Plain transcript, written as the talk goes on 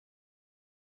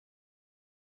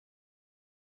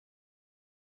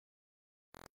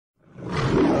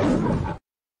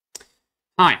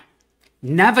Hi,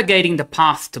 navigating the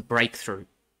path to breakthrough,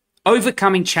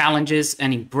 overcoming challenges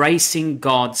and embracing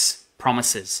God's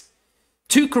promises.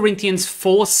 2 Corinthians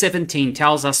 4:17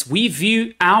 tells us we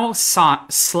view our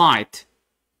slight,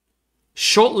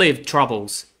 short-lived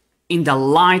troubles in the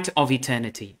light of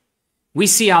eternity. We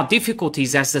see our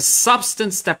difficulties as the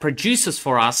substance that produces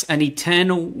for us an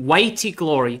eternal, weighty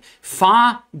glory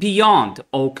far beyond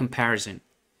all comparison.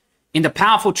 In the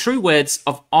powerful true words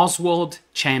of Oswald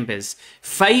Chambers,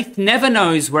 faith never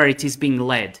knows where it is being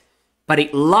led, but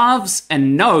it loves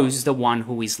and knows the one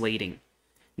who is leading.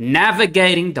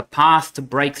 Navigating the path to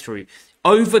breakthrough,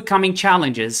 overcoming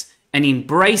challenges, and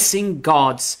embracing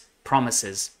God's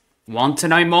promises. Want to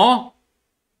know more?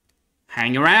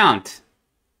 Hang around.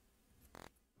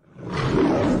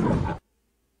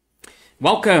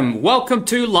 Welcome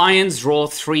to Lions Roar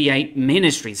 3:8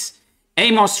 Ministries.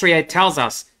 Amos 3:8 tells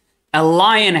us, a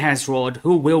lion has roared,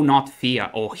 who will not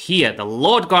fear or hear? The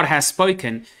Lord God has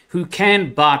spoken, who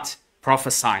can but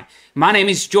prophesy? My name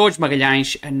is George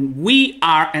Magalhães, and we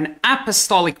are an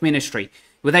apostolic ministry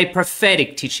with a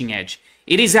prophetic teaching edge.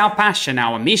 It is our passion,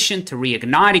 our mission to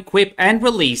reignite, equip, and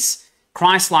release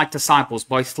Christ-like disciples,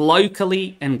 both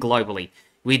locally and globally.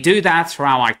 We do that through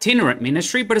our itinerant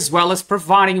ministry, but as well as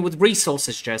providing you with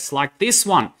resources just like this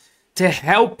one to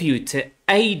help you, to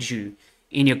aid you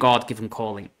in your God-given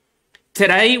calling.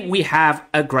 Today, we have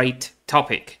a great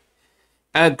topic,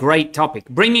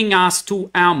 bringing us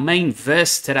to our main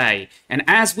verse today. And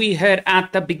as we heard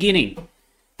at the beginning,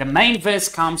 the main verse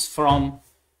comes from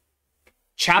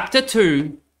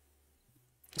 2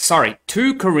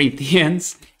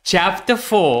 Corinthians chapter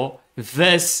 4,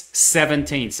 verse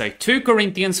 17. So 2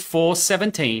 Corinthians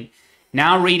 4:17,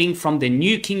 now reading from the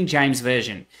New King James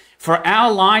Version. For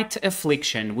our light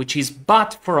affliction, which is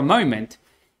but for a moment,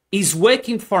 is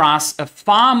working for us a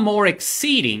far more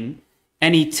exceeding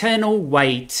and eternal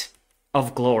weight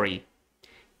of glory.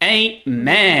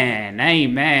 Amen.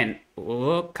 Amen.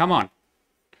 Oh, come on.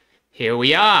 Here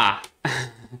we are.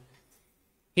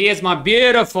 Here's my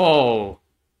beautiful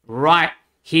right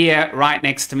here, right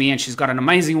next to me, and she's got an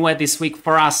amazing word this week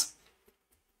for us.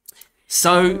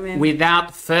 So, Amen.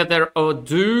 Without further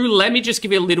ado, let me just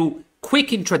give you a little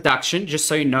quick introduction, just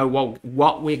so you know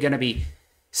what we're going to be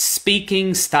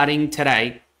studying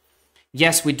today.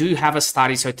 Yes, we do have a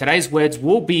study. So today's words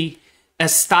will be a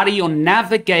study on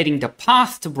navigating the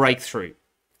path to breakthrough,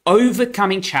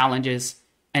 overcoming challenges,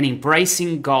 and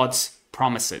embracing God's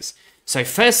promises. So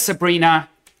first, Sabrina,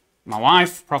 my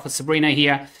wife, Prophet Sabrina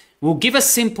here, will give a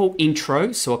simple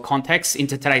intro, so a context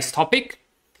into today's topic,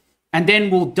 and then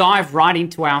we'll dive right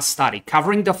into our study,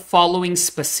 covering the following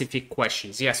specific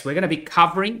questions. Yes, we're going to be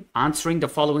answering the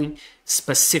following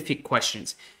specific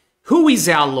questions. Who is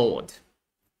our Lord?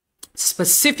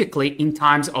 Specifically in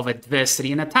times of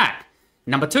adversity and attack.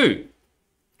 Number 2.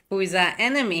 Who is our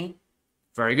enemy?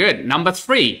 Very good. Number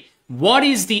 3. What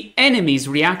is the enemy's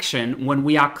reaction when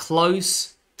we are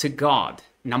close to God?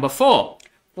 Number 4.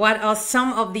 What are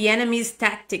some of the enemy's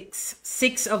tactics?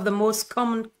 6 of the most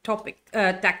common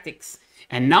tactics.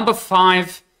 And number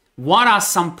 5, what are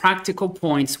some practical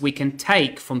points we can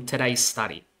take from today's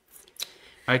study?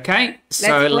 Okay,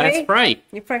 so let's pray.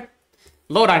 You pray.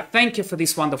 Lord, I thank you for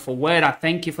this wonderful word. I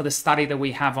thank you for the study that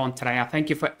we have on today. I thank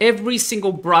you for every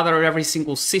single brother or every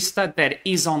single sister that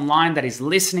is online, that is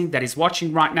listening, that is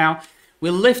watching right now. We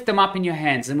lift them up in your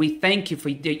hands, and we thank you for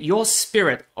your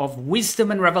spirit of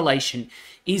wisdom and revelation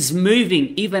is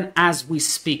moving even as we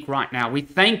speak right now. We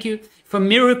thank you for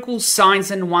miracles, signs,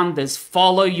 and wonders.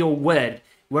 Follow your word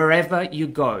wherever you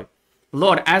go.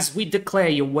 Lord, as we declare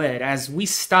your word, as we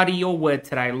study your word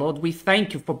today, Lord, we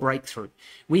thank you for breakthrough.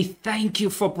 We thank you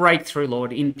for breakthrough,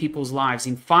 Lord, in people's lives,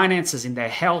 in finances, in their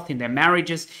health, in their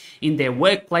marriages, in their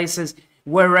workplaces,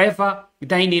 wherever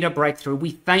they need a breakthrough.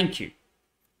 We thank you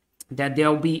that there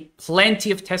will be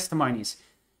plenty of testimonies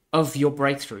of your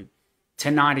breakthrough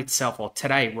tonight itself or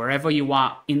today, wherever you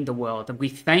are in the world. And we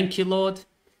thank you, Lord,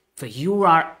 for you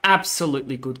are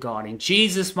absolutely good God. In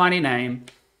Jesus' mighty name,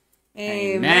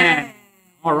 amen.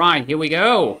 All right, here we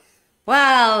go.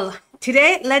 Well,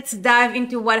 today let's dive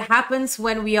into what happens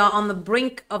when we are on the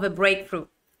brink of a breakthrough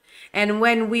and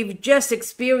when we've just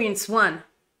experienced one.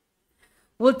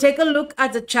 We'll take a look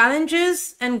at the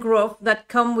challenges and growth that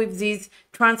come with these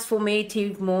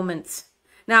transformative moments.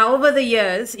 Now, over the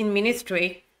years in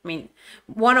ministry,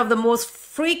 one of the most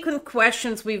frequent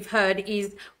questions we've heard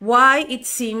is why it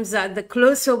seems that the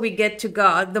closer we get to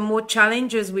God, the more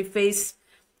challenges we face.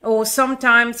 Or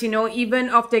sometimes, even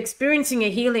after experiencing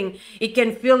a healing, it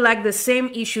can feel like the same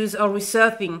issues are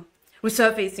resurfacing.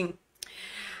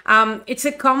 It's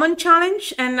a common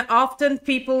challenge, and often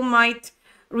people might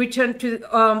return to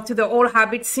the old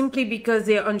habits simply because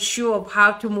they're unsure of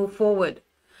how to move forward.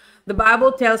 The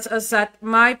Bible tells us that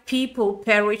my people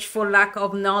perish for lack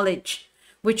of knowledge,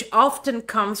 which often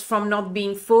comes from not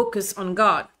being focused on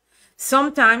God.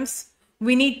 Sometimes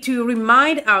we need to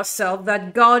remind ourselves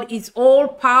that God is all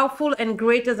powerful and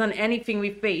greater than anything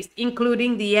we face,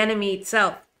 including the enemy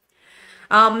itself.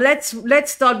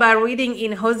 Let's start by reading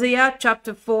in Hosea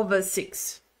chapter 4 verse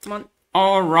 6. Come on.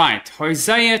 All right,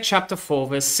 Hosea chapter 4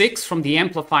 verse 6 from the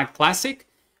Amplified Classic.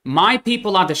 My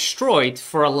people are destroyed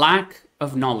for a lack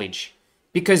of knowledge.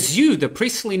 Because you, the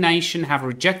priestly nation, have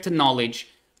rejected knowledge,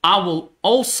 I will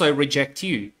also reject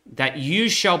you, that you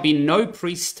shall be no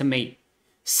priest to me.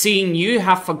 Seeing you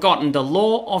have forgotten the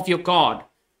law of your God,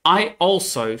 I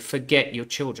also forget your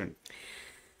children.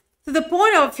 So the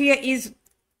point of here is,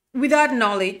 without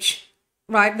knowledge,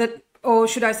 right, that, or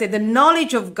should I say the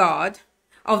knowledge of God,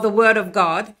 of the word of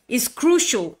God, is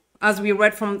crucial, as we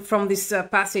read from this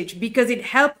passage, because it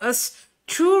helps us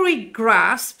truly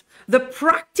grasp the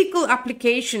practical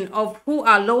application of who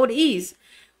our Lord is,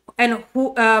 and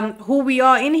who we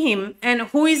are in him, and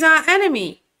who is our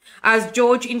enemy. As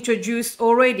George introduced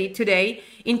already today,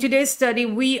 in today's study,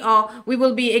 we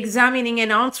will be examining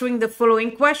and answering the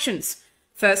following questions.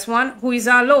 First one, who is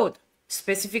our Lord?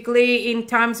 Specifically in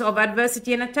times of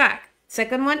adversity and attack.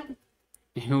 Second one,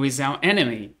 who is our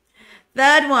enemy?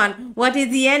 Third one, what is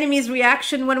the enemy's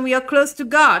reaction when we are close to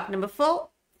God? Number 4,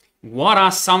 what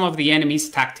are some of the enemy's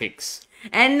tactics?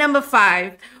 And number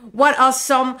 5, what are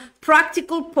some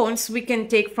practical points we can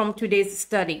take from today's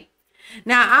study?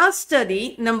 Now, our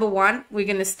study, number 1, we're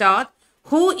going to start.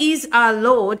 Who is our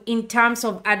Lord in times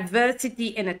of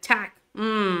adversity and attack?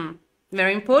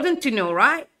 Very important to know,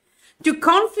 right? To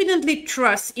confidently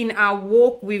trust in our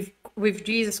walk with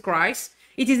Jesus Christ,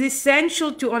 it is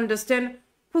essential to understand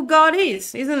who God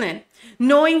is, isn't it?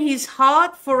 Knowing his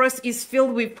heart for us is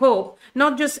filled with hope,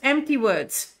 not just empty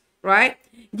words, right?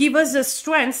 Give us the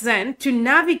strength then to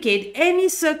navigate any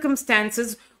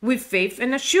circumstances with faith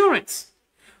and assurance.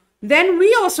 Then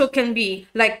we also can be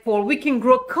like Paul. We can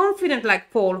grow confident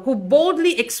like Paul, who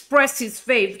boldly expressed his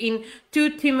faith in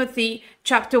 2 Timothy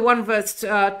chapter 1 verse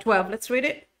 12. Let's read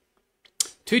it.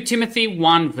 2 Timothy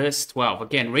 1 verse 12.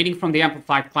 Again, reading from the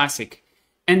Amplified Classic.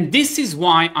 And this is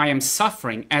why I am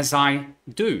suffering as I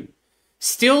do.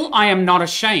 Still I am not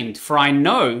ashamed, for I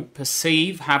know,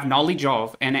 perceive, have knowledge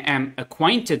of, and am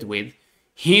acquainted with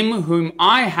him whom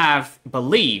I have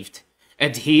believed,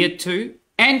 adhered to,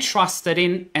 and trusted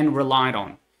in, and relied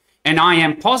on. And I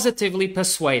am positively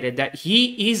persuaded that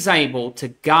he is able to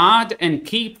guard and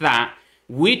keep that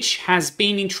which has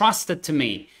been entrusted to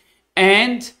me,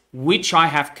 and which I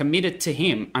have committed to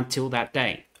him until that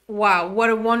day. Wow, what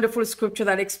a wonderful scripture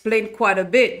that explained quite a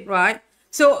bit, right?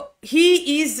 So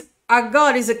our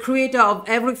God is the creator of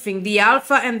everything, the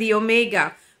Alpha and the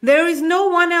Omega. There is no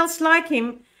one else like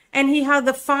him, and he has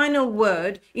the final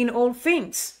word in all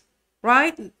things,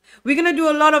 right? We're going to do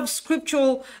a lot of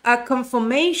scriptural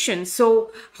confirmation,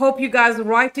 so hope you guys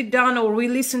write it down or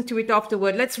re-listen to it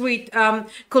afterward. Let's read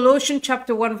Colossians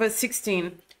chapter 1 verse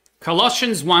 16.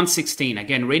 Colossians 1:16,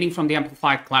 again reading from the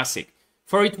Amplified Classic.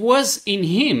 For it was in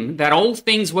him that all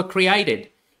things were created,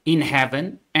 in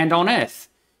heaven and on earth,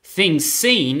 things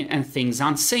seen and things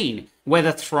unseen,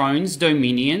 whether thrones,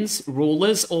 dominions,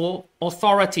 rulers, or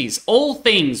authorities. All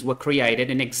things were created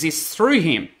and exist through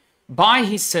him, by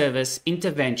his service,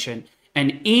 intervention,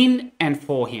 and in and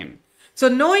for him. So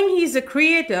knowing he's a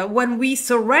creator, when we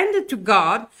surrender to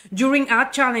God during our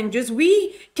challenges,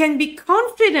 we can be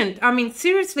confident. I mean,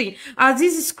 seriously, as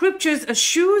these scriptures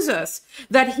assures us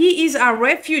that he is our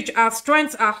refuge, our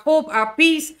strength, our hope, our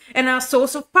peace, and our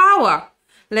source of power.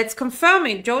 Let's confirm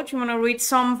it. George, you want to read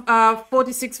Psalm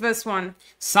 46 verse 1?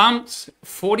 Psalms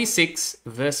 46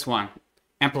 verse 1,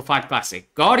 Amplified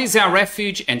Classic. God is our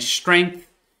refuge and strength,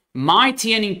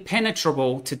 mighty and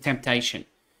impenetrable to temptation,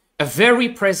 a very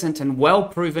present and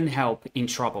well-proven help in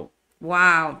trouble.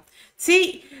 Wow.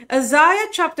 See, Isaiah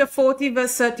chapter 40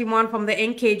 verse 31 from the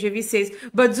NKJV says,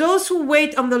 but those who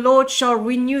wait on the Lord shall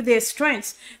renew their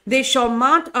strength. They shall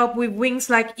mount up with wings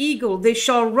like eagle. They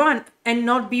shall run and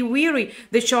not be weary.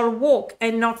 They shall walk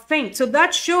and not faint. So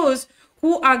that shows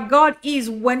who our God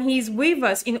is when he is with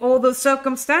us in all those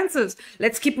circumstances.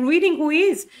 Let's keep reading who he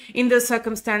is in those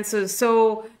circumstances.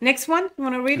 So next one, you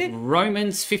want to read it?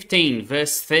 Romans 15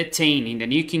 verse 13 in the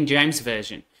New King James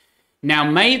Version. Now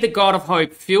may the God of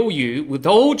hope fill you with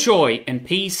all joy and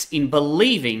peace in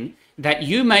believing, that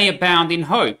you may abound in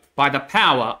hope by the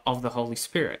power of the Holy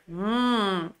Spirit.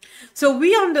 So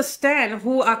we understand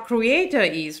who our creator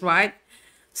is, right?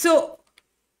 So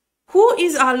who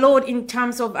is our Lord in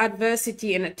times of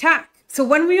adversity and attack? So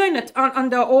when we are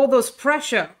under all those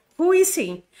pressure, who is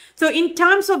he? So in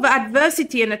times of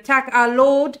adversity and attack, our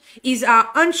Lord is our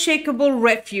unshakable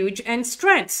refuge and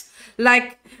strength,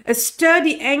 like a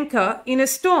sturdy anchor in a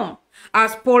storm.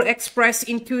 As Paul expressed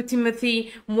in 2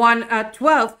 Timothy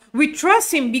 1:12, we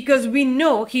trust him because we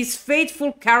know his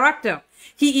faithful character.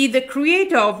 He is the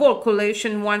creator of all,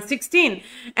 Colossians 1:16,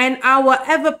 and our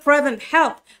ever-present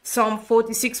help, Psalm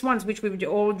 46:1, which we've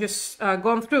all just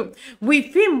gone through.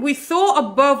 With him, we soar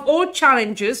above all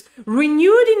challenges,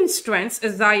 renewed in strength,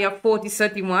 Isaiah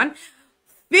 40:31,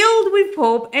 filled with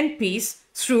hope and peace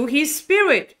through his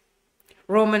Spirit,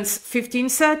 Romans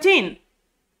 15:13.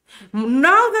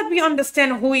 Now that we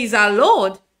understand who is our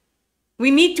Lord, we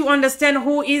need to understand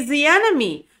who is the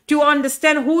enemy, to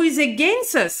understand who is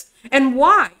against us and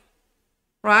why,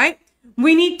 right?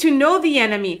 We need to know the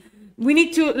enemy.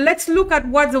 Let's look at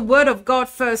what the word of God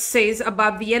first says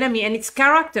about the enemy and its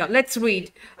character. Let's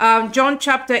read John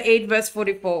chapter 8, verse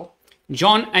 44.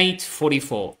 John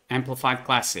 8:44, Amplified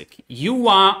Classic. You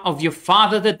are of your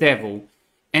father the devil,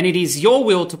 and it is your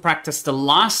will to practice the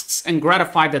lusts and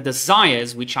gratify the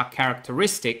desires which are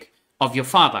characteristic of your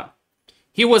father.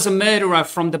 He was a murderer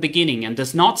from the beginning and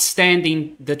does not stand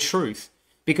in the truth,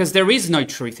 because there is no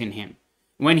truth in him.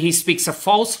 When he speaks a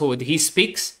falsehood, he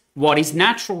speaks what is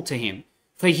natural to him,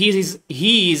 for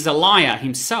he is a liar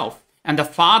himself, and the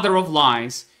father of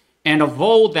lies, and of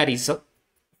all that is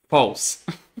false.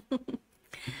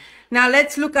 Now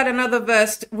let's look at another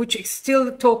verse which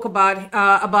still talk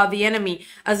about the enemy.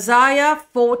 Isaiah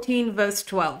 14 verse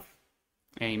 12.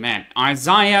 Amen.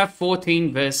 Isaiah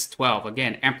 14 verse 12.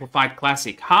 Again, Amplified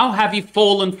Classic. How have you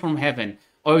fallen from heaven,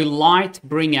 O light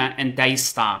bringer and day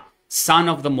star, son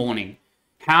of the morning?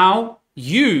 How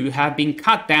you have been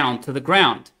cut down to the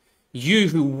ground, you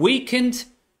who weakened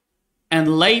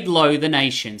and laid low the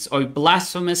nations, O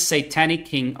blasphemous satanic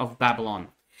king of Babylon.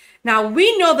 Now,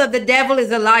 we know that the devil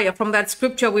is a liar from that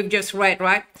scripture we've just read,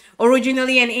 right?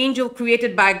 Originally an angel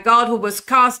created by God who was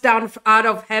cast down out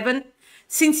of heaven.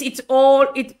 Since it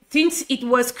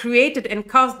was created and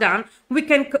cast down, we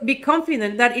can be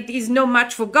confident that it is no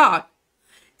match for God.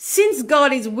 Since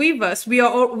God is with us, we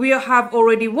have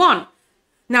already won.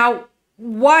 Now,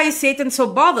 why is Satan so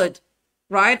bothered,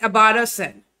 right, about us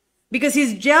then? Because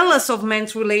he's jealous of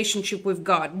man's relationship with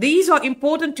God. These are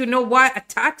important to know why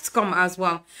attacks come as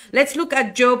well. Let's look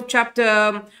at Job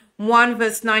chapter 1,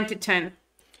 verse 9 to 10.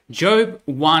 Job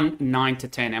 1, 9 to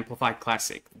 10, Amplified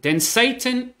Classic. Then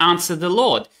Satan answered the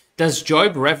Lord, does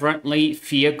Job reverently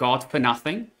fear God for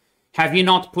nothing? Have you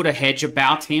not put a hedge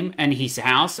about him and his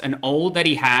house and all that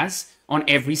he has on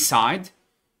every side?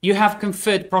 You have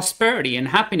conferred prosperity and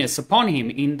happiness upon him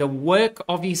in the work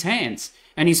of his hands,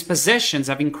 and his possessions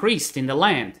have increased in the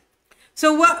land.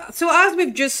 So as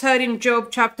we've just heard in Job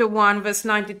chapter 1, verse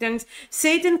 9 to 10,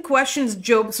 Satan questions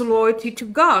Job's loyalty to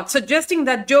God, suggesting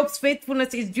that Job's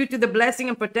faithfulness is due to the blessing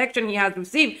and protection he has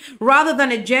received, rather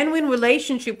than a genuine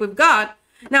relationship with God.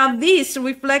 Now, these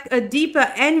reflect a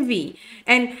deeper envy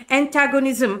and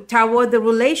antagonism toward the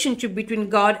relationship between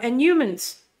God and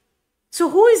humans.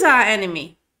 So who is our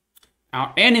enemy?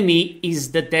 Our enemy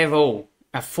is the devil,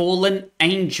 a fallen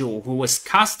angel who was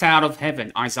cast out of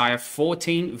heaven, Isaiah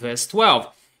 14, verse 12.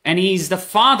 And he is the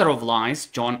father of lies,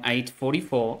 John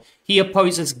 8:44. He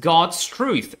opposes God's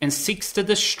truth and seeks to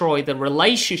destroy the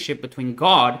relationship between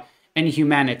God and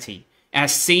humanity,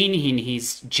 as seen in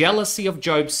his jealousy of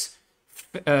Job's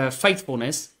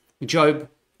faithfulness, Job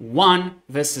 1,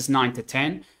 verses 9 to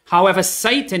 10. However,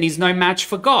 Satan is no match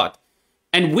for God.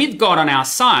 And with God on our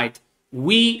side,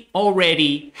 we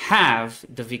already have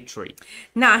the victory.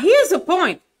 Now, here's the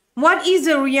point. What is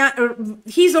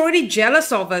he's already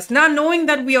jealous of us. Now, knowing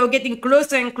that we are getting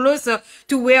closer and closer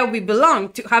to where we belong,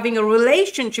 to having a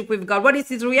relationship with God, what is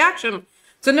his reaction?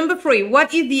 So number 3,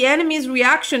 what is the enemy's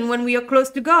reaction when we are close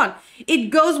to God?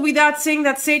 It goes without saying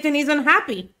that Satan is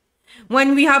unhappy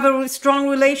when we have a strong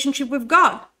relationship with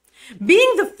God.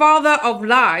 Being the father of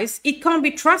lies, it can't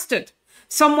be trusted.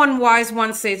 Someone wise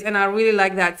once says, and I really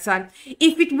like that, son,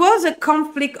 if it was a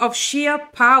conflict of sheer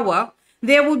power,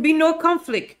 there would be no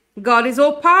conflict. God is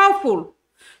all powerful.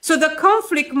 So the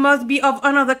conflict must be of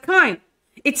another kind.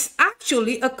 It's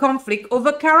actually a conflict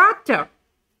over character.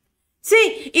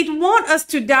 See, it wants us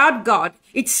to doubt God.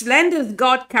 It slanders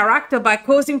God's character by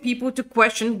causing people to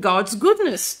question God's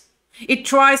goodness. It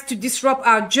tries to disrupt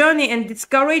our journey and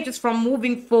discourage us from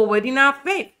moving forward in our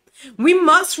faith. We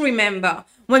must remember,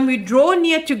 when we draw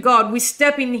near to God, we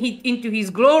step into his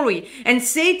glory, and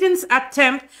Satan's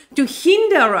attempt to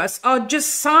hinder us are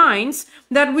just signs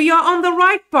that we are on the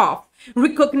right path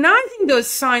Recognizing those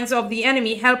signs of the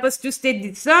enemy help us to stay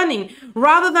discerning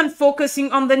rather than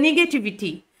focusing on the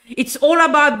negativity. It's all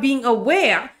about being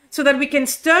aware so that we can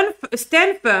stand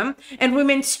firm and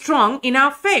remain strong in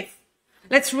our faith.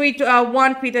 Let's read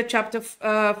 1 Peter chapter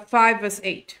 5 verse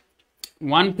 8.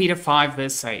 1 Peter 5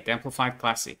 verse 8, Amplified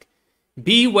Classic.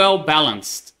 Be well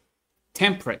balanced,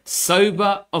 temperate,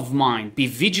 sober of mind. Be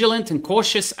vigilant and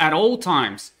cautious at all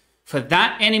times. For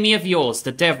that enemy of yours,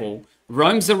 the devil,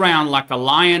 roams around like a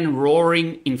lion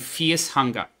roaring in fierce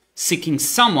hunger, seeking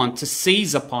someone to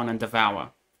seize upon and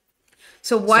devour.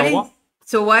 So what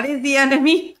is the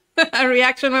enemy? A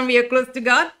reaction when we are close to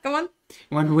God? Come on.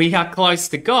 When we are close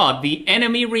to God, the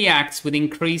enemy reacts with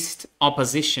increased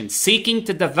opposition, seeking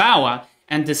to devour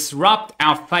and disrupt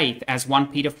our faith, as 1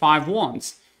 Peter 5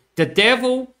 warns. The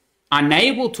devil,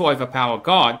 unable to overpower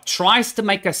God, tries to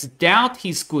make us doubt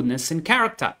his goodness and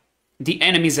character. The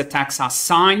enemy's attacks are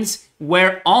signs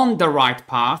we're on the right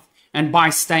path, and by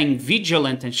staying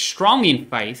vigilant and strong in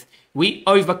faith, we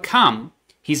overcome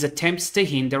his attempts to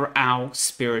hinder our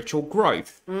spiritual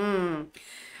growth.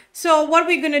 So what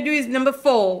we're going to do is number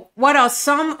 4. What are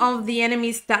some of the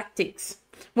enemy's tactics?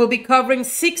 We'll be covering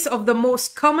 6 of the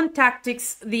most common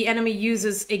tactics the enemy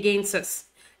uses against us.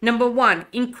 Number 1,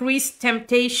 increased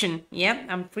temptation. Yeah,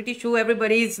 I'm pretty sure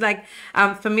everybody is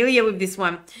familiar with this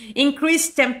one.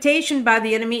 Increased temptation by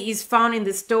the enemy is found in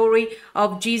the story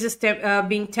of Jesus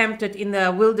being tempted in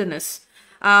the wilderness.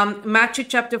 Matthew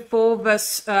chapter 4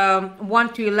 verse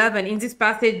 1 to 11. In this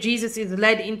passage, Jesus is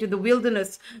led into the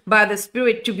wilderness by the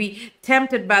Spirit to be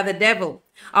tempted by the devil.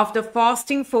 After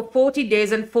fasting for 40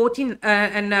 days and 40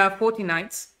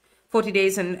 nights, 40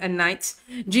 days and nights,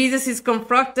 Jesus is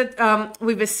confronted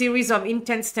with a series of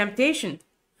intense temptation.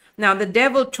 Now, the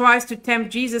devil tries to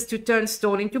tempt Jesus to turn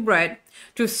stone into bread,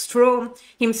 to throw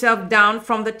himself down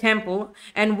from the temple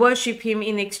and worship him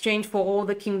in exchange for all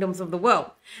the kingdoms of the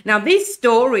world. Now, this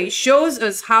story shows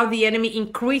us how the enemy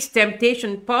increased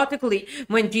temptation, particularly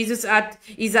when Jesus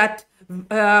is at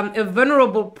a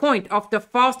vulnerable point after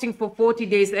fasting for 40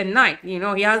 days and night. You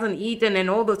know, he hasn't eaten and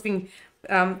all those things.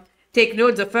 Take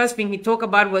note, the first thing he talked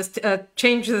about was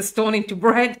change the stone into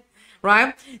bread,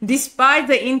 right? Despite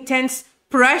the intense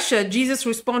pressure, Jesus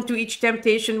responds to each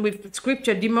temptation with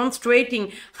scripture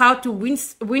demonstrating how to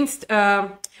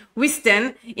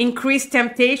withstand increased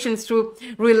temptations through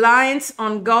reliance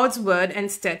on God's word and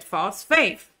steadfast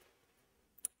faith.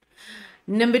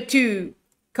 Number 2,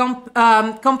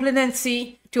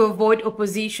 complacency to avoid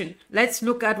opposition. Let's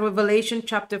look at Revelation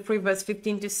chapter 3 verse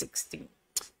 15 to 16.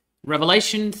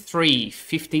 Revelation 3,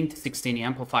 15 to 16, the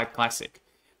Amplified Classic.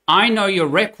 I know your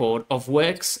record of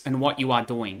works and what you are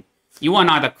doing. You are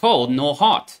neither cold nor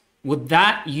hot. Would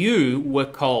that you were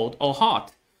cold or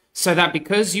hot. So that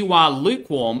because you are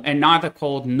lukewarm and neither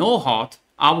cold nor hot,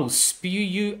 I will spew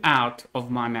you out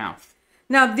of my mouth.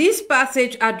 Now, this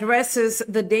passage addresses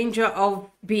the danger of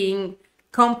being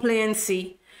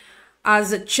complacency,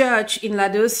 as a church in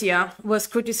Laodicea was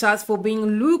criticized for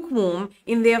being lukewarm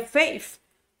in their faith.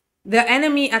 The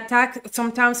enemy attack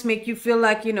sometimes make you feel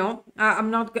like, you know, I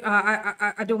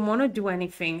don't want to do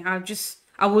anything.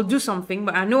 I will do something,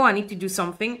 but I know I need to do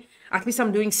something. At least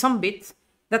I'm doing some bit.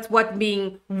 That's what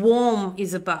being warm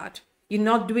is about. You're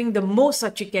not doing the most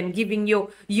that you can, giving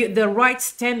you the right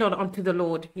standard unto the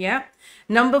Lord. Yeah.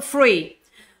 Number 3,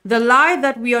 the lie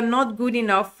that we are not good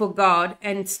enough for God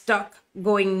and stuck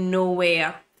going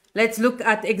nowhere. Let's look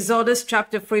at Exodus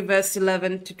chapter 3 verse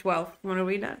 11 to 12. You want to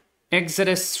read that?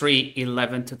 Exodus 3,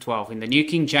 11 to 12 in the New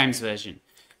King James Version.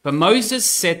 But Moses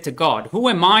said to God, who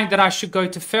am I that I should go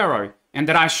to Pharaoh and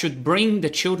that I should bring the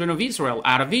children of Israel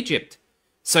out of Egypt?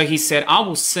 So he said, I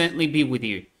will certainly be with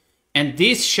you. And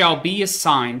this shall be a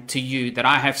sign to you that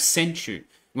I have sent you.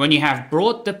 When you have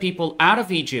brought the people out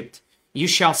of Egypt, you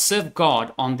shall serve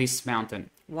God on this mountain.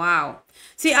 Wow.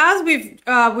 See, as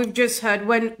we've just heard,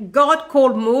 when God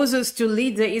called Moses to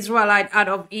lead the Israelite out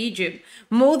of Egypt,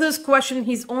 Moses questioned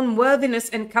his own worthiness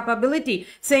and capability,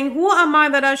 saying, who am I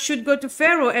that I should go to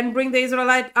Pharaoh and bring the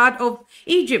Israelite out of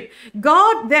Egypt?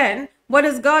 God then, what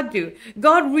does God do?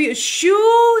 God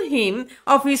reassures him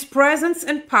of his presence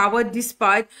and power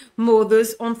despite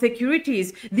Moses'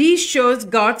 insecurities. This shows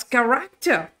God's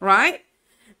character, right?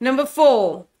 Number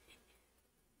 4.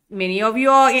 Many of you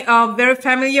are very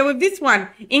familiar with this one.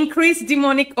 Increased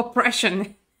demonic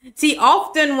oppression. See,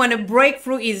 often when a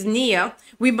breakthrough is near,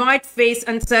 we might face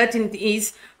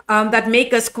uncertainties that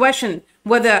make us question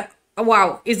whether,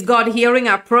 wow, is God hearing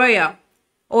our prayer?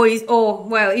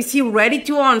 Is he ready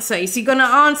to answer? Is he going to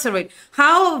answer it?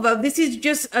 However, this is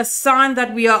just a sign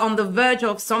that we are on the verge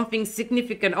of something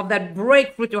significant, of that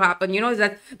breakthrough to happen. You know,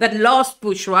 that last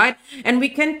push, right? And we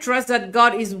can trust that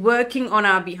God is working on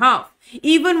our behalf,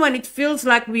 even when it feels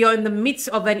like we are in the midst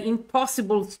of an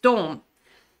impossible storm.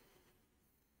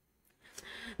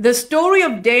 The story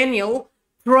of Daniel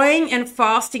praying and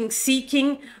fasting,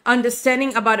 seeking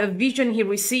understanding about a vision he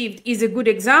received, is a good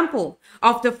example.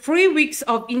 After 3 weeks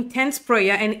of intense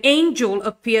prayer, an angel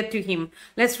appeared to him.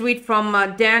 Let's read from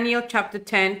Daniel chapter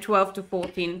 10, 12 to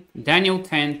 14. Daniel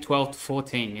 10, 12 to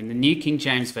 14 in the New King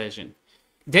James Version.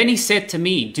 Then he said to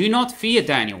me, "Do not fear,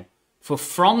 Daniel, for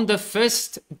from the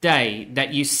first day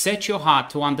that you set your heart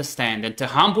to understand and to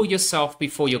humble yourself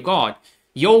before your God,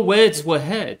 your words were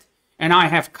heard, and I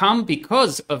have come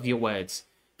because of your words.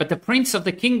 But the prince of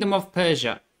the kingdom of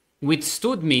Persia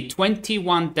withstood me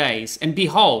 21 days, and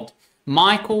behold,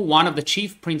 Michael, one of the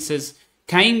chief princes,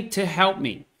 came to help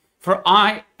me, for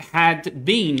I had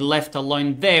been left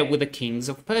alone there with the kings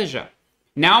of Persia.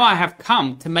 Now I have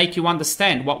come to make you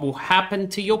understand what will happen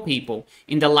to your people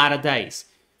in the latter days,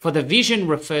 for the vision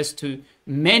refers to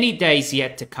many days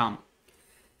yet to come."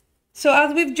 So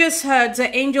as we've just heard,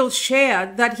 the angel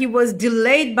shared that he was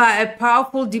delayed by a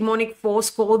powerful demonic force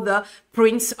called the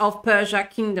Prince of Persia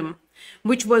Kingdom,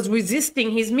 which was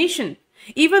resisting his mission.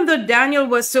 Even though Daniel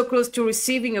was so close to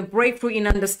receiving a breakthrough in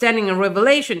understanding and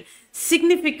revelation,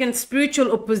 significant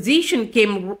spiritual opposition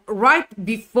came right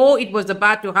before it was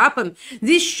about to happen.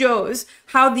 This shows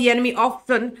how the enemy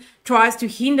often tries to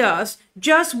hinder us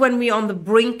just when we're on the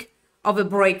brink of a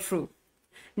breakthrough.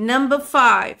 Number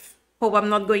 5. Hope I'm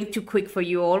not going too quick for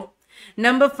you all.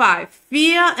 Number 5,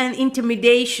 fear and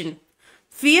intimidation.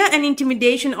 Fear and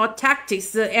intimidation are tactics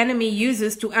the enemy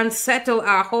uses to unsettle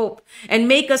our hope and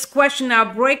make us question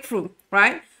our breakthrough,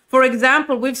 right? For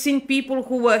example, we've seen people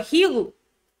who were healed,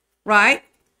 right?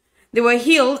 They were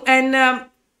healed, and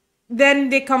then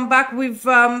they come back with,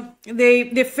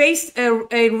 they faced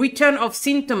a return of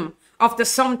symptom after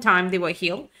some time they were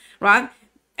healed, right?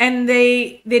 And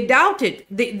they doubted.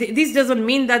 This doesn't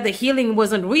mean that the healing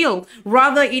wasn't real.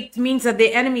 Rather, it means that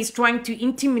the enemy is trying to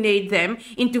intimidate them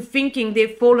into thinking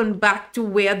they've fallen back to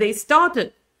where they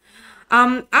started.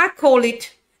 I call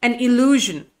it an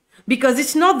illusion, because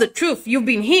it's not the truth. You've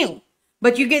been healed.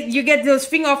 But you get those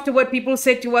things afterward. People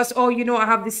say to us, "Oh, you know, I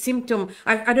have this symptom.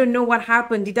 I don't know what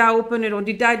happened. Did I open it, or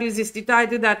did I do this? Did I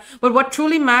do that?" But what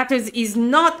truly matters is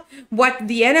not what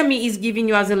the enemy is giving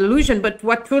you as an illusion, but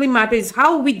what truly matters is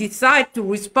how we decide to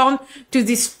respond to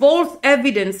this false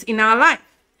evidence in our life.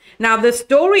 Now, the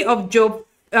story of Job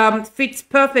fits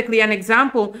perfectly an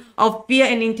example of fear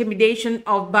and intimidation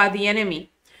by the enemy.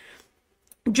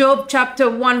 Job chapter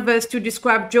 1 verse 2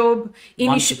 describe Job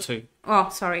 1 to 2. Oh,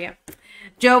 sorry, yeah.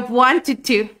 Job 1 to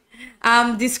 2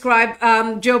 describe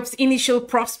Job's initial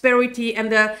prosperity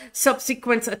and the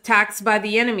subsequent attacks by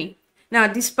the enemy. Now,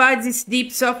 despite this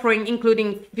deep suffering,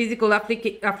 including physical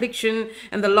affliction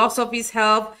and the loss of his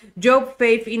health, Job's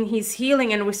faith in his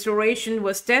healing and restoration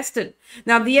was tested.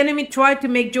 Now, the enemy tried to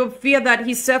make Job fear that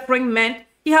his suffering meant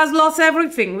he has lost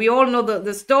everything. We all know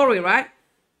the story, right?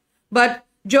 But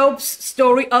Job's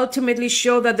story ultimately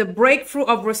showed that the breakthrough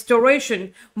of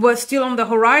restoration was still on the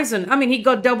horizon. I mean, he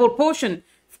got double portion,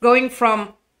 going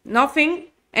from nothing,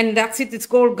 and that's it, it's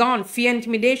all gone, fear,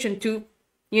 intimidation, to,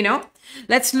 you know.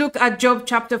 Let's look at Job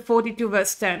chapter 42,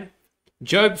 verse 10.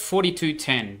 Job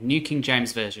 42:10, New King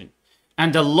James Version.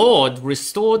 "And the Lord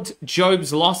restored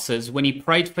Job's losses when he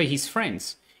prayed for his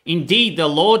friends. Indeed, the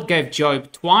Lord gave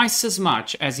Job twice as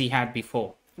much as he had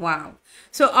before." Wow.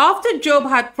 So after Job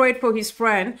had prayed for his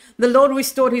friend, the Lord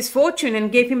restored his fortune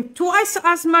and gave him twice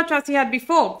as much as he had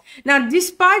before. Now,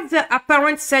 despite the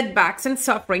apparent setbacks and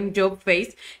suffering Job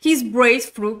faced, his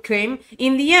breakthrough came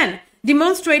in the end,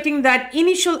 demonstrating that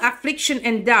initial affliction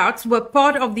and doubts were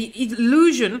part of the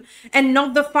illusion and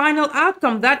not the final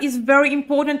outcome. That is very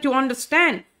important to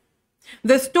understand.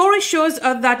 The story shows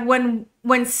us that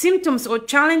when symptoms or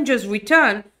challenges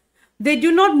return, they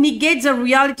do not negate the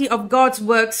reality of God's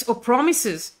works or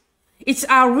promises. It's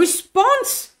our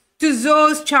response to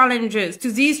these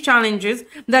challenges,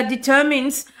 that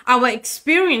determines our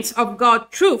experience of God's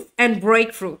truth and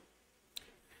breakthrough.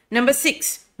 Number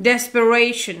 6,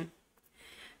 desperation.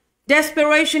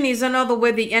 Desperation is another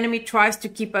way the enemy tries to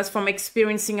keep us from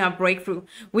experiencing our breakthrough.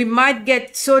 We might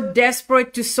get so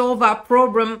desperate to solve our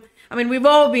problem. I mean, we've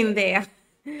all been there,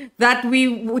 that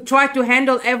we try to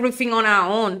handle everything on our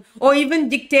own, or even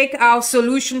dictate our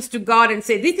solutions to God and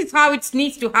say, "This is how it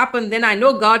needs to happen, then I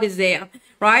know God is there,"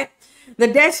 right? The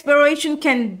desperation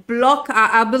can block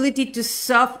our ability to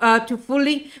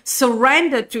fully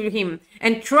surrender to him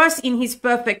and trust in his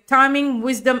perfect timing,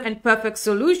 wisdom, and perfect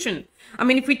solution. I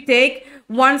mean, if we take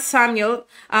 1 Samuel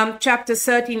chapter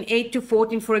 13, 8 to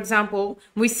 14, for example,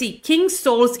 we see King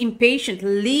Saul's impatience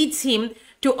leads him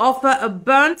to offer a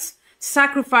burnt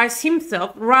sacrifice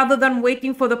himself rather than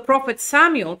waiting for the prophet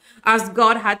Samuel as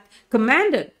God had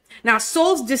commanded. Now,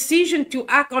 Saul's decision to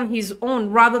act on his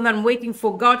own rather than waiting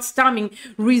for God's timing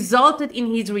resulted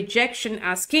in his rejection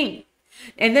as king.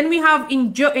 And then we have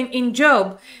in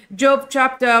Job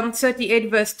chapter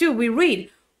 38 verse 2, we read,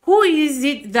 "Who is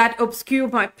it that obscure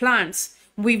my plans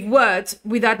with words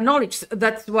without knowledge?"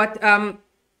 That's what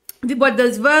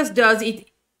this verse does. It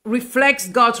reflects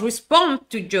God's response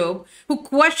to Job, who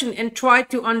questioned and tried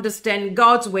to understand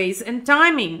God's ways and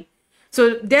timing.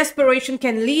 So desperation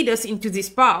can lead us into this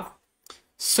path.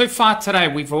 So far today,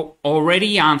 we've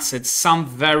already answered some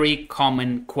very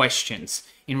common questions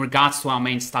in regards to our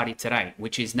main study today,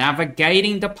 which is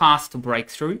navigating the path to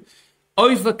breakthrough,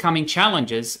 overcoming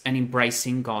challenges, and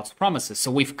embracing God's promises.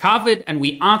 So we've covered and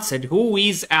we answered who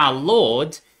is our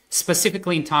Lord,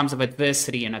 specifically in times of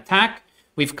adversity and attack.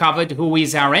 We've covered who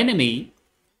is our enemy.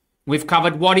 We've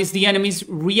covered what is the enemy's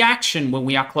reaction when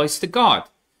we are close to God.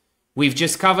 We've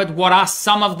just covered what are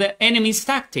some of the enemy's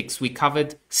tactics. We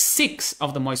covered 6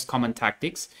 of the most common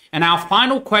tactics. And our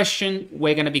final question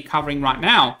we're going to be covering right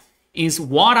now is,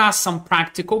 what are some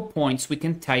practical points we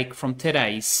can take from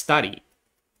today's study?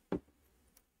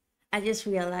 I just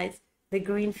realized the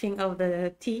green thing of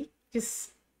the tea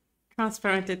just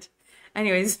transparented.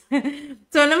 Anyways,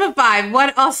 so number 5,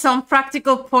 what are some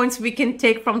practical points we can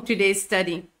take from today's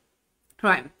study?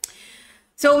 Right.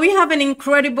 So we have an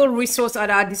incredible resource at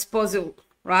our disposal,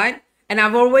 right? And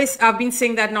I've been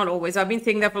saying that, not always, I've been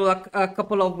saying that for a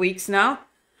couple of weeks now.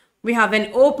 We have an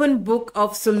open book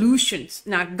of solutions.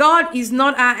 Now, God is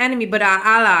not our enemy, but our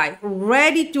ally,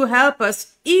 ready to help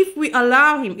us if we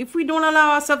allow him, if we don't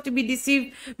allow ourselves to be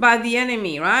deceived by the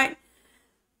enemy, right?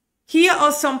 Here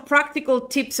are some practical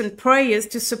tips and prayers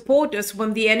to support us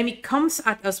when the enemy comes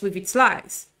at us with its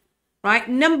lies, right?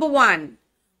 Number 1,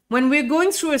 when we're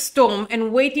going through a storm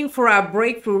and waiting for our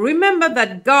breakthrough, remember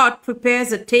that God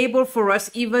prepares a table for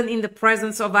us even in the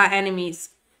presence of our enemies.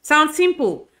 Sounds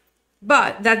simple,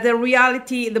 but that's the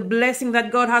reality, the blessing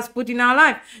that God has put in our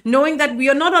life. Knowing that we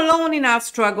are not alone in our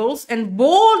struggles, and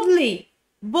boldly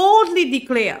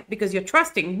declare, because you're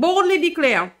trusting,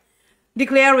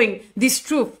 declaring this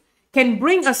truth can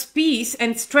bring us peace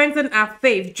and strengthen our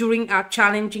faith during our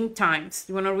challenging times.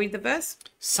 You want to read the verse?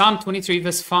 Psalm 23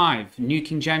 verse 5, New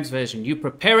King James Version. "You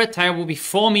prepare a table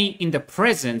before me in the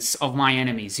presence of my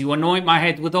enemies. You anoint my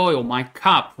head with oil, my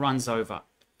cup runs over."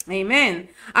 Amen.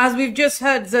 As we've just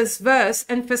heard, this verse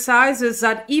emphasizes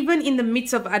that even in the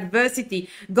midst of adversity,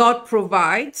 God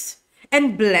provides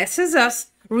and blesses us,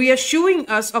 reassuring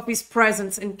us of his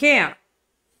presence and care.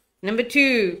 Number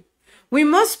 2, we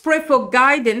must pray for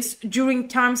guidance during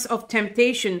times of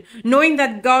temptation, knowing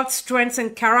that God's strength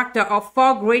and character are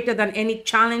far greater than any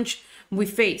challenge we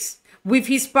face. With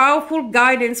his powerful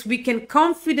guidance, we can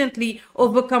confidently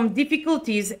overcome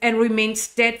difficulties and remain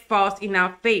steadfast in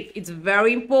our faith. It's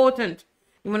very important.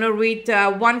 You want to read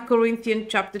 1 Corinthians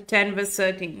chapter 10, verse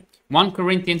 13. 1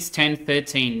 Corinthians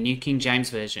 10:13, New King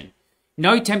James Version.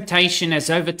 "No temptation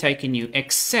has overtaken you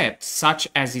except such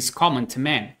as is common to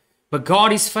men. But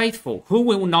God is faithful, who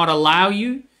will not allow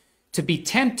you to be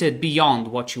tempted beyond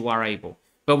what you are able.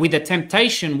 But with the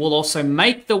temptation will also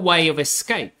make the way of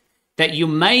escape, that you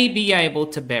may be able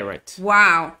to bear it."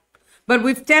 Wow. But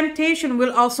with temptation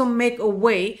will also make a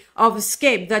way of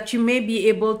escape, that you may be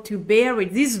able to bear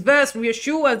it. This verse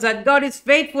reassures us that God is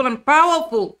faithful and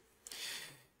powerful.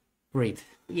 Read.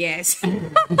 Yes.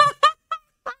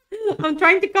 I'm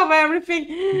trying to cover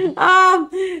everything.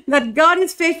 That God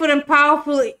is faithful and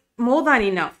powerful, more than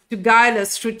enough to guide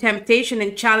us through temptation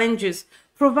and challenges,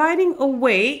 providing a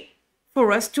way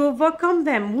for us to overcome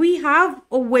them. We have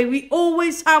a way. We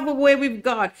always have a way with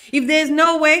God. If there's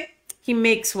no way, he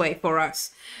makes way for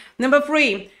us. Number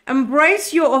 3,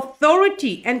 embrace your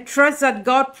authority and trust that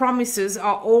God's promises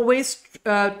are always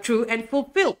true and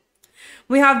fulfilled.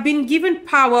 We have been given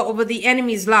power over the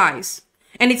enemy's lies,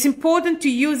 and it's important to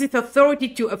use this authority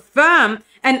to affirm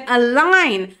and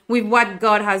align with what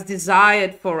God has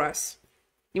desired for us.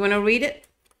 You want to read it?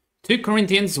 2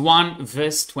 Corinthians 1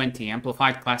 verse 20,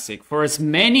 Amplified Classic. "For as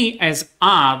many as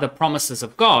are the promises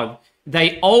of God,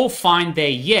 they all find their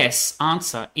yes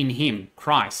answer in him,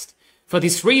 Christ. For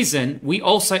this reason, we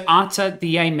also utter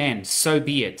the Amen, so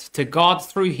be it, to God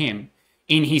through him,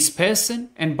 in his person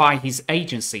and by his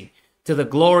agency, to the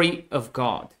glory of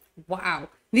God." Wow.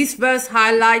 This verse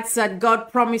highlights that God's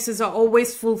promises are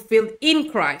always fulfilled in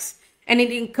Christ, and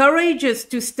it encourages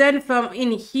to stand firm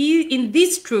in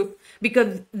this truth,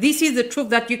 because this is the truth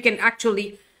that you can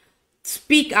actually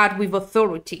speak out with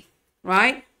authority,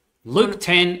 right? Luke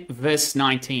 10 verse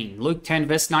 19. Luke 10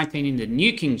 verse 19 in the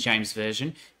New King James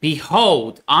Version.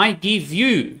 Behold, I give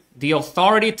you the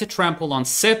authority to trample on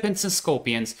serpents and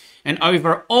scorpions and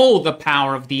over all the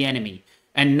power of the enemy,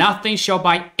 and nothing shall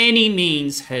by any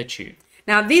means hurt you.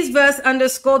 Now, this verse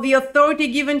underscores the authority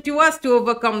given to us to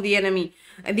overcome the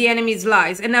enemy's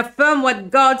lies, and affirm what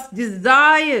God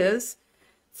desires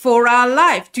for our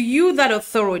life, to use that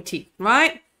authority,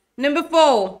 right? Number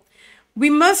 4, we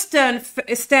must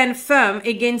stand firm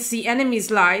against the enemy's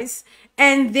lies,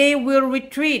 and they will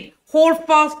retreat. Hold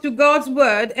fast to God's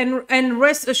word and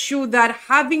rest assured that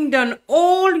having done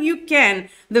all you can,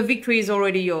 the victory is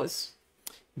already yours.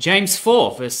 James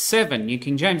 4 verse 7, New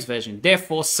King James Version.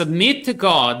 Therefore submit to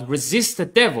God, resist the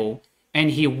devil,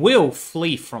 and he will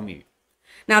flee from you.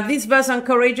 Now, this verse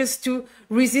encourages to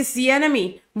resist the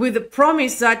enemy with the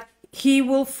promise that it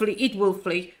will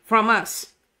flee from us.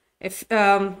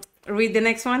 Read the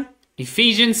next one.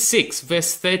 Ephesians 6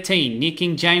 verse 13, New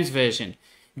King James Version.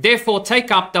 Therefore take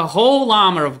up the whole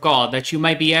armor of God, that you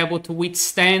may be able to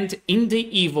withstand in the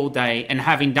evil day, and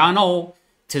having done all,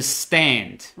 to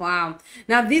stand. Wow.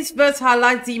 Now, this verse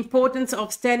highlights the importance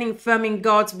of standing firm in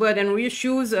God's word and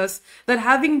reassures us that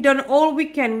having done all we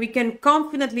can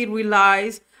confidently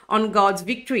rely on God's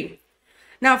victory.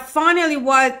 Now, finally,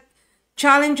 while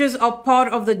challenges are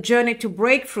part of the journey to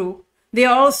breakthrough, there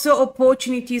are also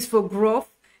opportunities for growth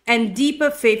and deeper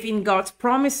faith in God's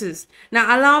promises.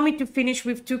 Now, allow me to finish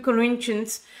with 2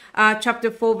 Corinthians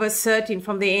chapter 4, verse 13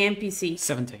 from the AMPC.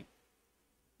 17.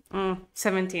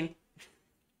 17.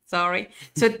 Sorry.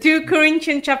 So 2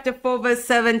 Corinthians chapter 4 verse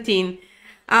 17.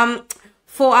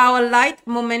 For our light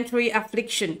momentary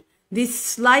affliction, this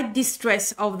slight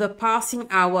distress of the passing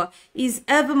hour is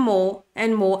ever more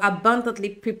and more abundantly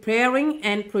preparing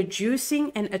and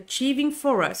producing and achieving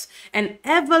for us an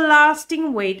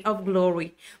everlasting weight of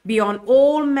glory beyond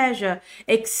all measure,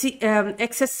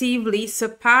 excessively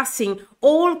surpassing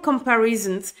all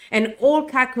comparisons and all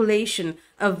calculation,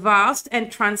 a vast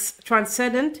and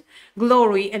transcendent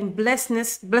glory and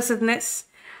blessedness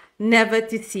never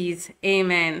to cease.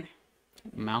 Amen.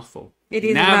 Mouthful. It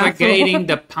is navigating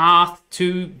the path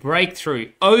to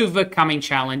breakthrough, overcoming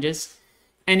challenges,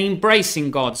 and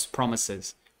embracing God's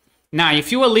promises. Now, if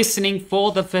you are listening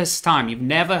for the first time, you've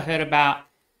never heard about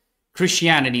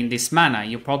Christianity in this manner,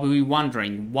 you're probably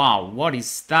wondering, wow, what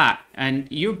is that? And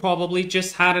you probably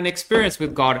just had an experience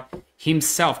with God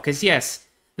himself. Because yes,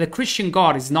 the Christian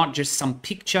God is not just some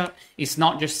picture, it's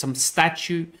not just some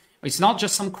statue, it's not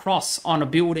just some cross on a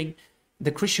building.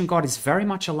 The Christian God is very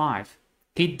much alive.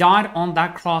 He died on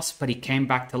that cross, but he came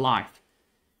back to life.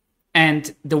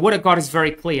 And the word of God is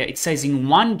very clear. It says in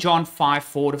 1 John 5,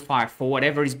 4-5, for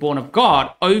whatever is born of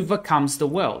God overcomes the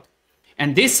world.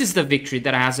 And this is the victory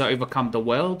that has overcome the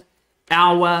world,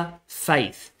 our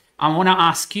faith. I want to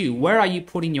ask you, where are you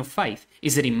putting your faith?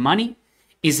 Is it in money?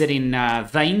 Is it in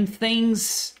vain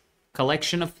things,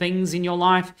 collection of things in your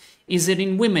life? Is it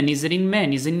in women? Is it in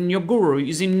men? Is it in your guru?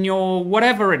 Is it in your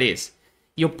whatever it is?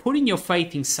 You're putting your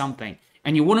faith in something.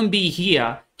 And you wouldn't be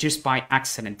here just by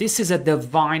accident. This is a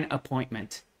divine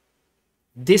appointment.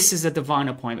 This is a divine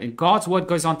appointment. God's word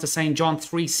goes on to say in John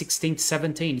 3,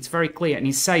 16-17, it's very clear. And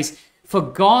he says, for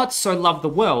God so loved the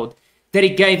world that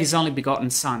he gave his only begotten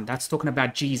son. That's talking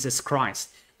about Jesus Christ.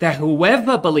 That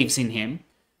whoever believes in him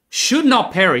should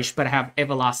not perish but have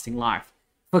everlasting life.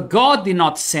 For God did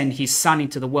not send his son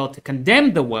into the world to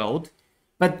condemn the world,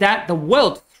 but that the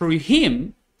world through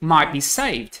him might be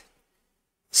saved.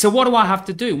 So what do I have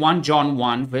to do? 1 John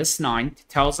 1 verse 9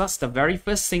 tells us the very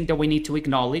first thing that we need to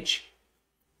acknowledge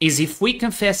is if we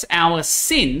confess our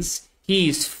sins, he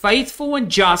is faithful and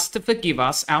just to forgive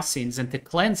us our sins and to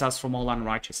cleanse us from all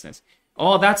unrighteousness.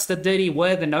 Oh, that's the dirty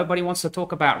word that nobody wants to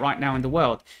talk about right now in the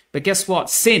world. But guess what?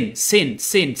 Sin.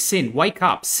 Wake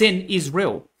up. Sin is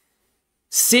real.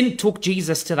 Sin took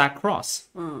Jesus to that cross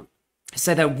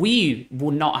so that we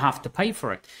will not have to pay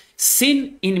for it.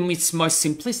 Sin, in its most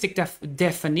simplistic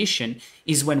definition,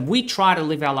 is when we try to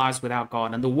live our lives without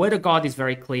God. And the word of God is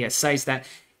very clear. It says that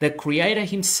the Creator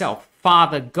himself,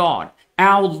 Father God,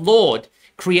 our Lord,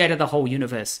 created the whole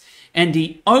universe. And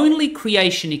the only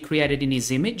creation he created in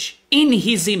his image,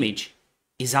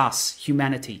 is us,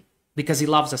 humanity, because he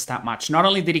loves us that much. Not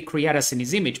only did he create us in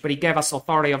his image, but he gave us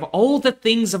authority of all the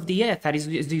things of the earth, that is,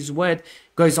 his word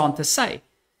goes on to say.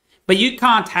 But you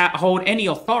can't hold any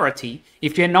authority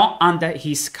if you're not under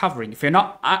his covering, if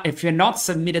you're not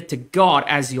submitted to God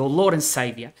as your Lord and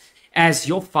Savior, as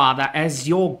your Father, as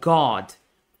your God.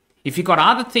 If you've got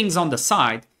other things on the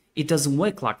side, it doesn't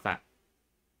work like that.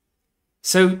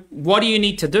 So what do you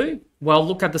need to do? Well,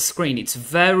 look at the screen. It's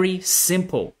very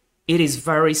simple. It is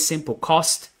very simple.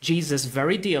 Cost Jesus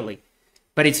very dearly,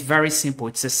 but it's very simple.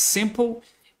 It's a simple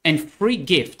and free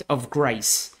gift of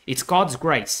grace. It's God's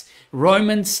grace.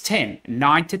 Romans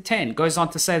 10:9-10 goes on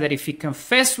to say that if you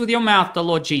confess with your mouth the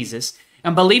Lord Jesus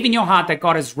and believe in your heart that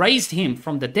God has raised him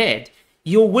from the dead,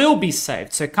 you will be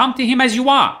saved. So come to him as you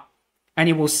are, and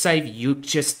he will save you.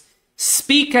 Just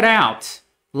speak it out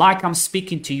like I'm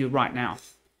speaking to you right now.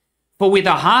 For with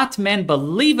the heart man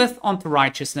believeth unto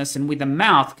righteousness, and with the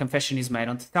mouth confession is made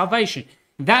unto salvation.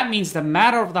 That means the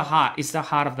matter of the heart is the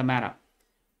heart of the matter.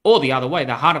 Or the other way,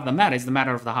 the heart of the matter is the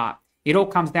matter of the heart. It all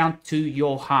comes down to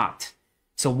your heart.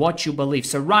 So what you believe.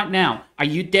 So right now, are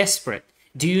you desperate?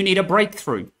 Do you need a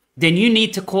breakthrough? Then you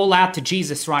need to call out to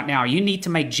Jesus right now. You need to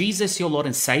make Jesus your Lord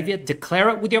and Savior. Declare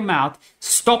it with your mouth.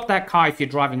 Stop that car if you're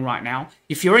driving right now.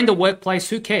 If you're in the workplace,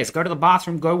 who cares? Go to the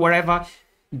bathroom, go wherever.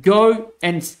 Go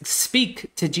and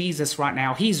speak to Jesus right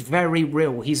now. He's very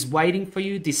real. He's waiting for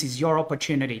you. This is your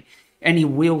opportunity, and he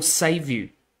will save you.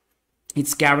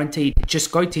 It's guaranteed.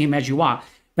 Just go to him as you are.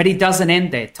 But it doesn't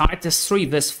end there. Titus 3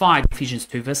 verse 5, Ephesians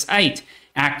 2 verse 8,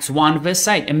 Acts 1 verse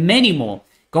 8, and many more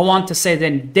go on to say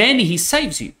then he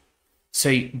saves you.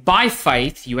 So by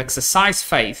faith, you exercise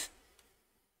faith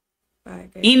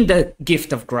in the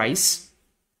gift of grace,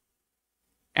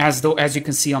 as you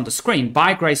can see on the screen.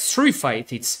 By grace through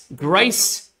faith, it's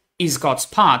grace is God's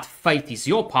part, faith is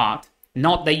your part.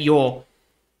 Not that you're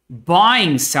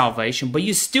buying salvation, but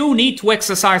you still need to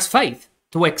exercise faith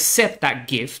to accept that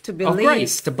gift of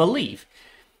grace, to believe.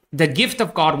 The gift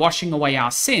of God washing away our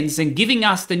sins and giving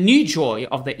us the new joy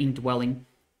of the indwelling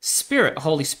Spirit,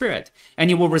 Holy Spirit. And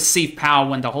you will receive power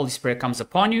when the Holy Spirit comes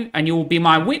upon you, and you will be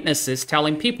my witnesses,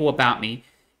 telling people about me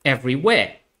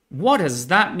everywhere. What does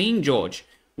that mean, George?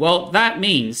 Well, that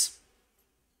means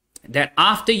that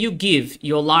after you give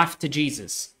your life to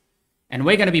Jesus, and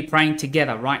we're going to be praying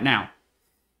together right now.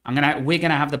 We're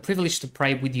going to have the privilege to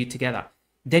pray with you together.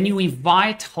 Then you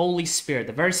invite Holy Spirit,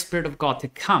 the very Spirit of God, to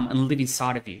come and live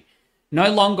inside of you.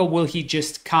 No longer will he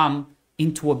just come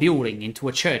into a building, into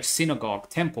a church, synagogue,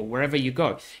 temple, wherever you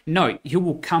go. No, he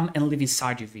will come and live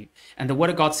inside of you. And the Word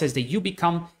of God says that you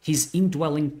become his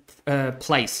indwelling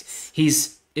place,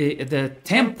 the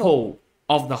temple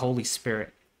of the Holy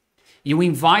Spirit. You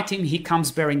invite him, he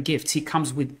comes bearing gifts. He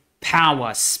comes with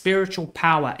power, spiritual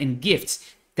power and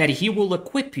gifts that he will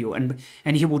equip you, and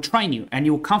he will train you, and he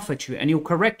will comfort you, and he will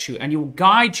correct you, and he will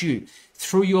guide you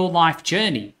through your life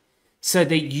journey, so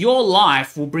that your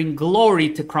life will bring glory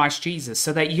to Christ Jesus,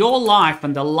 so that your life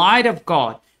and the light of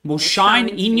God will shine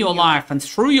in your life and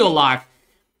through your life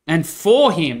and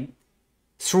for him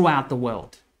throughout the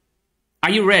world.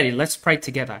 Are you ready? Let's pray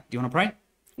together. Do you want to pray?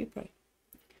 You pray.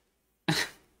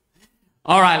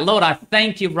 All right, Lord, I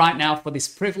thank you right now for this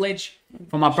privilege,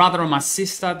 for my brother and my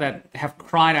sister that have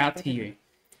cried out to you.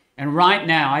 And right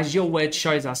now, as your word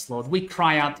shows us, Lord, we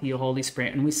cry out to you, Holy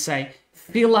Spirit, and we say,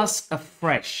 fill us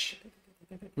afresh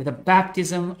with a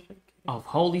baptism of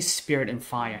Holy Spirit and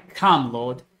fire. Come,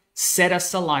 Lord, set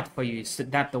us alight for you so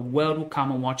that the world will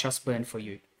come and watch us burn for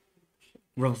you.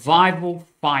 Revival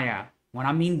fire. When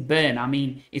I mean burn, I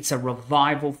mean it's a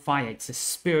revival fire. It's a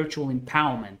spiritual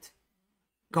empowerment.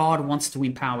 God wants to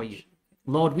empower you.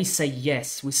 Lord, we say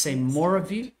yes. We say more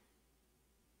of you.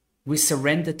 We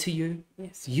surrender to you.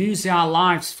 Yes. Use our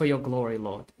lives for your glory,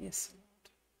 Lord. Yes.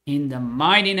 In the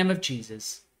mighty name of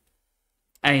Jesus.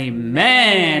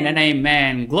 Amen and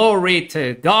amen. Glory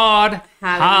to God.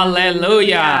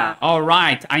 Hallelujah. All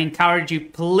right. I encourage you,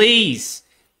 please,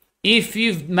 if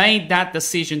you've made that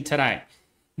decision today,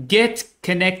 get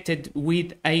connected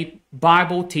with a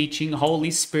Bible teaching,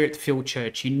 Holy Spirit filled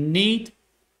church. You need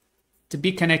to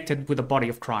be connected with the body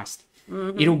of Christ.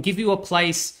 It'll give you a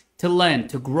place to learn,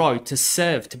 to grow, to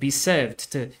serve, to be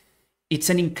served. It's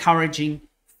an encouraging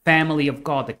family of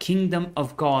God, the kingdom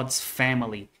of God's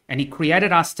family. And he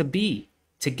created us to be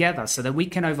together so that we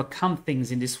can overcome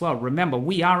things in this world. Remember,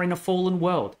 we are in a fallen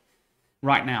world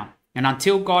right now. And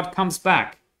until God comes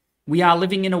back, we are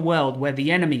living in a world where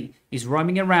the enemy is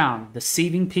roaming around,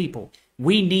 deceiving people.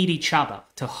 We need each other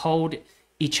to hold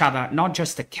each other, not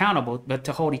just accountable, but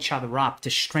to hold each other up, to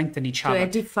strengthen each other. To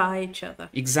edify each other.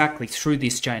 Exactly, through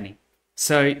this journey.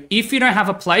 So if you don't have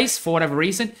a place for whatever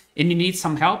reason and you need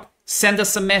some help, send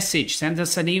us a message, send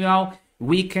us an email.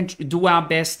 We can do our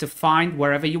best to find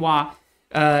wherever you are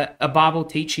a Bible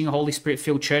teaching, Holy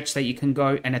Spirit-filled church that you can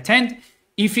go and attend.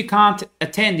 If you can't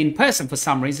attend in person for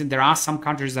some reason, there are some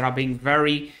countries that are being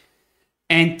very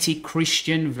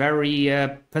anti-Christian, very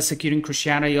persecuting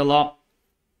Christianity a lot.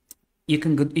 You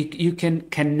can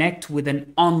connect with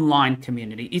an online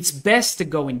community. It's best to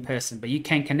go in person, but you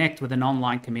can connect with an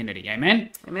online community. Amen?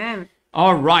 Amen.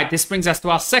 All right, this brings us to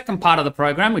our second part of the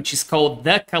program, which is called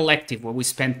The Collective, where we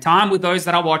spend time with those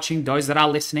that are watching, those that are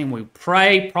listening. We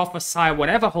pray, prophesy,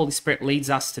 whatever Holy Spirit leads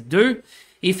us to do.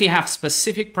 If you have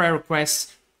specific prayer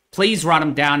requests, please write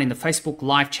them down in the Facebook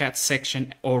live chat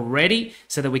section already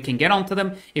so that we can get onto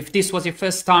them. If this was your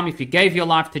first time, if you gave your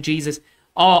life to Jesus,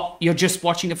 or you're just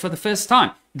watching it for the first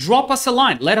time, drop us a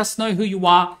line. Let us know who you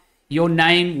are, your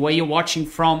name, where you're watching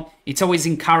from. It's always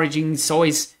encouraging. It's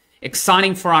always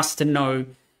exciting for us to know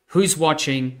who's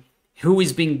watching, who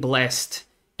is being blessed,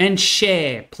 and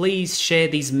share. Please share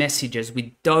these messages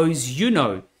with those you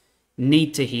know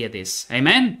need to hear this.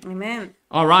 Amen? Amen.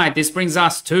 All right, this brings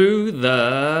us to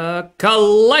the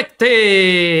collective.